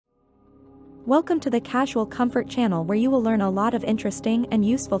Welcome to the Casual Comfort channel where you will learn a lot of interesting and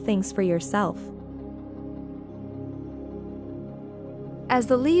useful things for yourself. As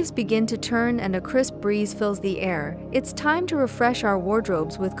the leaves begin to turn and a crisp breeze fills the air, it's time to refresh our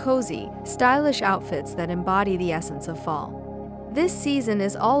wardrobes with cozy, stylish outfits that embody the essence of fall. This season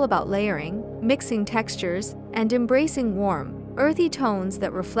is all about layering, mixing textures, and embracing warm, earthy tones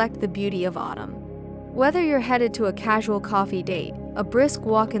that reflect the beauty of autumn. Whether you're headed to a casual coffee date, a brisk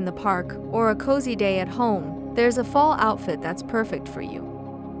walk in the park, or a cozy day at home, there's a fall outfit that's perfect for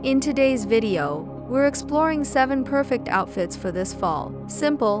you. In today's video, we're exploring 7 perfect outfits for this fall.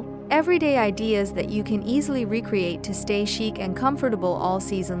 Simple, everyday ideas that you can easily recreate to stay chic and comfortable all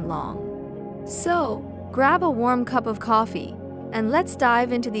season long. So, grab a warm cup of coffee, and let's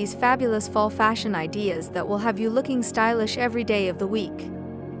dive into these fabulous fall fashion ideas that will have you looking stylish every day of the week.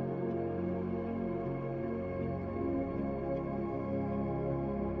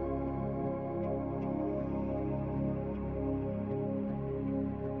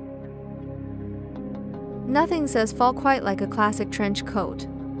 Nothing says fall quite like a classic trench coat.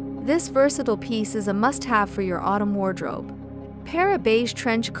 This versatile piece is a must-have for your autumn wardrobe. Pair a beige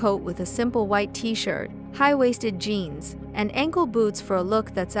trench coat with a simple white t-shirt, high-waisted jeans, and ankle boots for a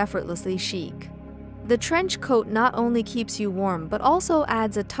look that's effortlessly chic. The trench coat not only keeps you warm but also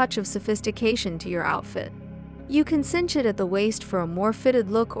adds a touch of sophistication to your outfit. You can cinch it at the waist for a more fitted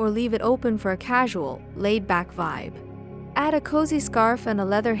look or leave it open for a casual, laid-back vibe. Add a cozy scarf and a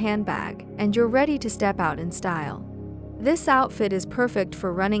leather handbag, and you're ready to step out in style. This outfit is perfect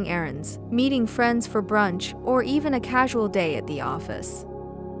for running errands, meeting friends for brunch, or even a casual day at the office.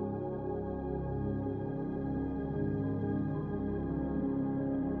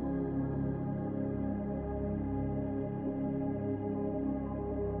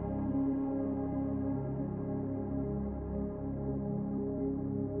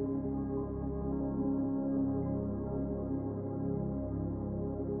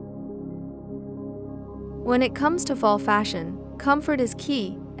 When it comes to fall fashion, comfort is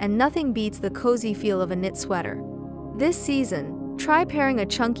key, and nothing beats the cozy feel of a knit sweater. This season, try pairing a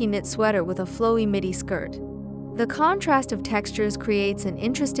chunky knit sweater with a flowy midi skirt. The contrast of textures creates an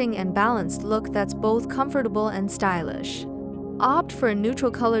interesting and balanced look that's both comfortable and stylish. Opt for a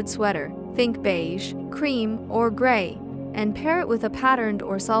neutral-colored sweater, think beige, cream, or gray, and pair it with a patterned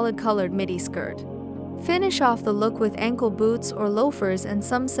or solid-colored midi skirt. Finish off the look with ankle boots or loafers and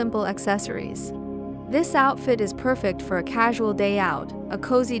some simple accessories. This outfit is perfect for a casual day out, a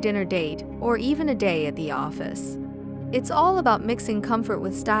cozy dinner date, or even a day at the office. It's all about mixing comfort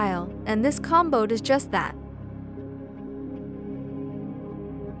with style, and this combo does just that.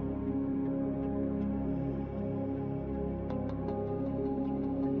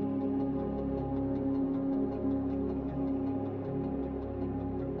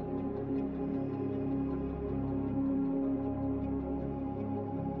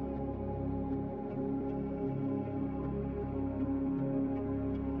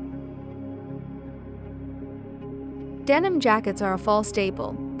 Denim jackets are a fall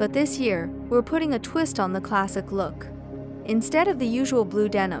staple, but this year, we're putting a twist on the classic look. Instead of the usual blue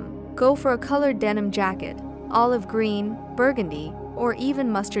denim, go for a colored denim jacket, olive green, burgundy, or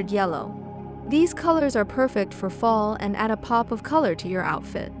even mustard yellow. These colors are perfect for fall and add a pop of color to your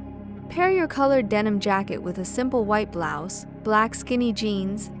outfit. Pair your colored denim jacket with a simple white blouse, black skinny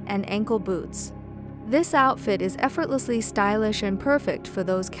jeans, and ankle boots. This outfit is effortlessly stylish and perfect for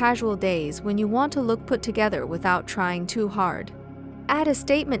those casual days when you want to look put together without trying too hard. Add a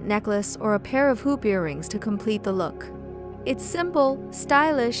statement necklace or a pair of hoop earrings to complete the look. It's simple,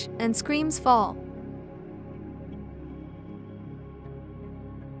 stylish, and screams fall.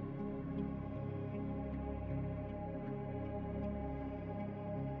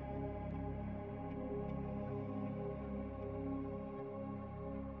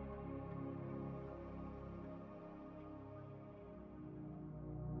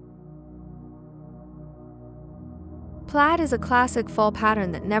 Plaid is a classic fall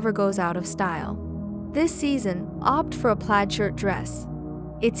pattern that never goes out of style. This season, opt for a plaid shirt dress.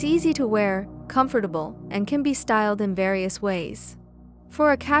 It's easy to wear, comfortable, and can be styled in various ways.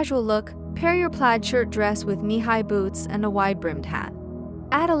 For a casual look, pair your plaid shirt dress with knee-high boots and a wide-brimmed hat.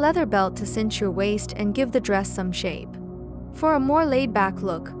 Add a leather belt to cinch your waist and give the dress some shape. For a more laid-back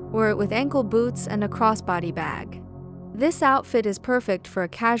look, wear it with ankle boots and a crossbody bag. This outfit is perfect for a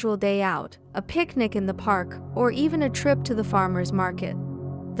casual day out, a picnic in the park, or even a trip to the farmer's market.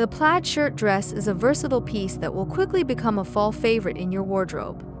 The plaid shirt dress is a versatile piece that will quickly become a fall favorite in your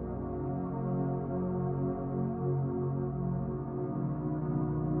wardrobe.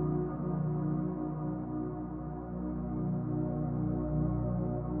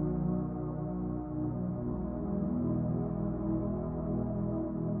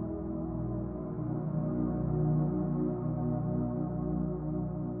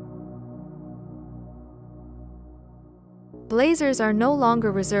 blazers are no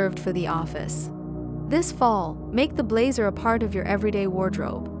longer reserved for the office. This fall, make the blazer a part of your everyday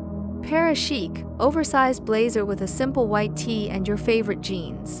wardrobe. Pair a chic, oversized blazer with a simple white tee and your favorite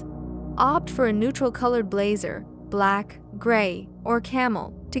jeans. Opt for a neutral-colored blazer, black, gray, or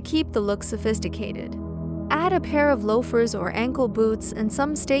camel, to keep the look sophisticated. Add a pair of loafers or ankle boots and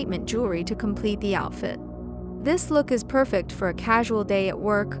some statement jewelry to complete the outfit. This look is perfect for a casual day at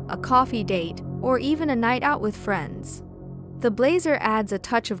work, a coffee date, or even a night out with friends. The blazer adds a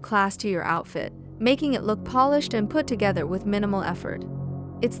touch of class to your outfit, making it look polished and put together with minimal effort.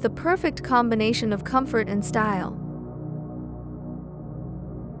 It's the perfect combination of comfort and style.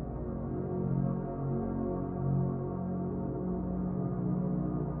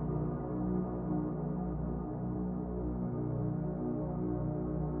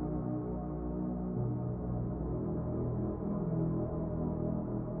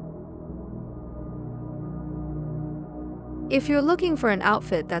 If you're looking for an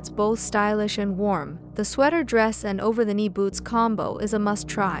outfit that's both stylish and warm, the sweater dress and over-the-knee boots combo is a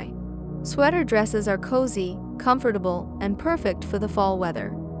must-try. Sweater dresses are cozy, comfortable, and perfect for the fall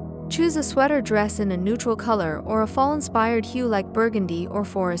weather. Choose a sweater dress in a neutral color or a fall-inspired hue like burgundy or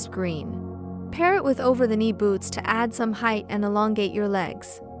forest green. Pair it with over-the-knee boots to add some height and elongate your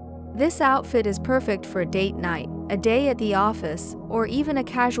legs. This outfit is perfect for a date night, a day at the office, or even a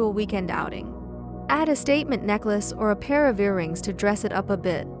casual weekend outing. Add a statement necklace or a pair of earrings to dress it up a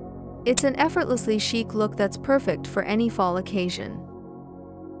bit. It's an effortlessly chic look that's perfect for any fall occasion.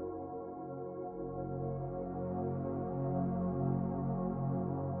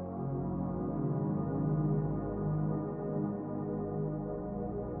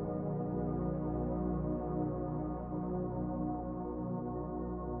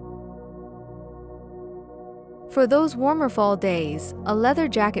 For those warmer fall days, a leather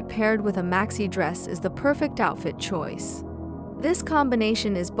jacket paired with a maxi dress is the perfect outfit choice. This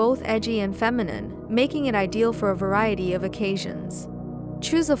combination is both edgy and feminine, making it ideal for a variety of occasions.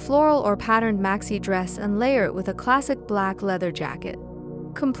 Choose a floral or patterned maxi dress and layer it with a classic black leather jacket.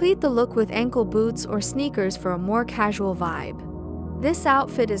 Complete the look with ankle boots or sneakers for a more casual vibe. This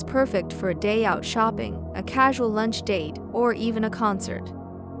outfit is perfect for a day out shopping, a casual lunch date, or even a concert.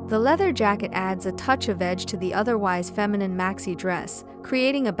 The leather jacket adds a touch of edge to the otherwise feminine maxi dress,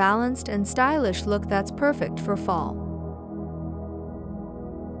 creating a balanced and stylish look that's perfect for fall.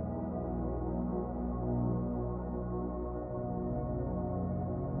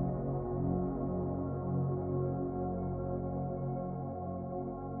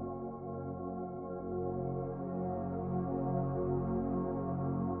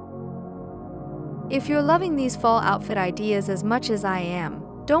 If you're loving these fall outfit ideas as much as I am,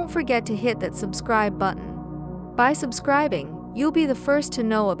 don't forget to hit that subscribe button. By subscribing, you'll be the first to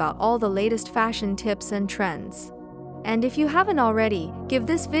know about all the latest fashion tips and trends. And if you haven't already, give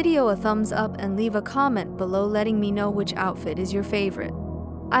this video a thumbs up and leave a comment below letting me know which outfit is your favorite.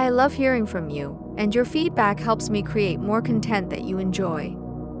 I love hearing from you, and your feedback helps me create more content that you enjoy.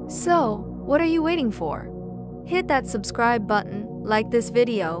 So, what are you waiting for? Hit that subscribe button, like this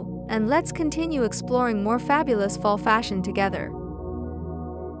video, and let's continue exploring more fabulous fall fashion together.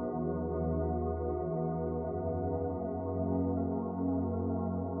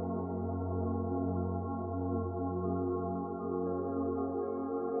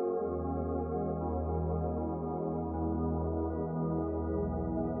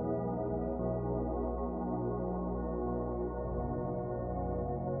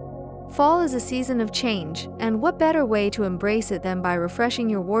 Fall is a season of change, and what better way to embrace it than by refreshing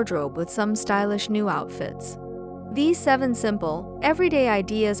your wardrobe with some stylish new outfits? These 7 simple, everyday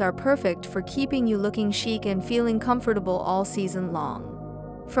ideas are perfect for keeping you looking chic and feeling comfortable all season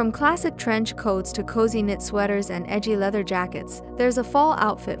long. From classic trench coats to cozy knit sweaters and edgy leather jackets, there's a fall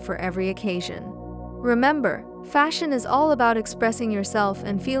outfit for every occasion. Remember, fashion is all about expressing yourself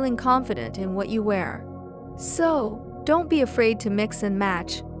and feeling confident in what you wear. So, don't be afraid to mix and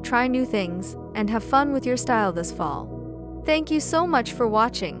match, try new things, and have fun with your style this fall. Thank you so much for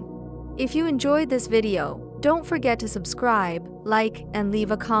watching. If you enjoyed this video, don't forget to subscribe, like, and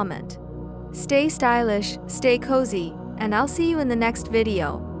leave a comment. Stay stylish, stay cozy, and I'll see you in the next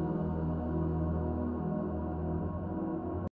video.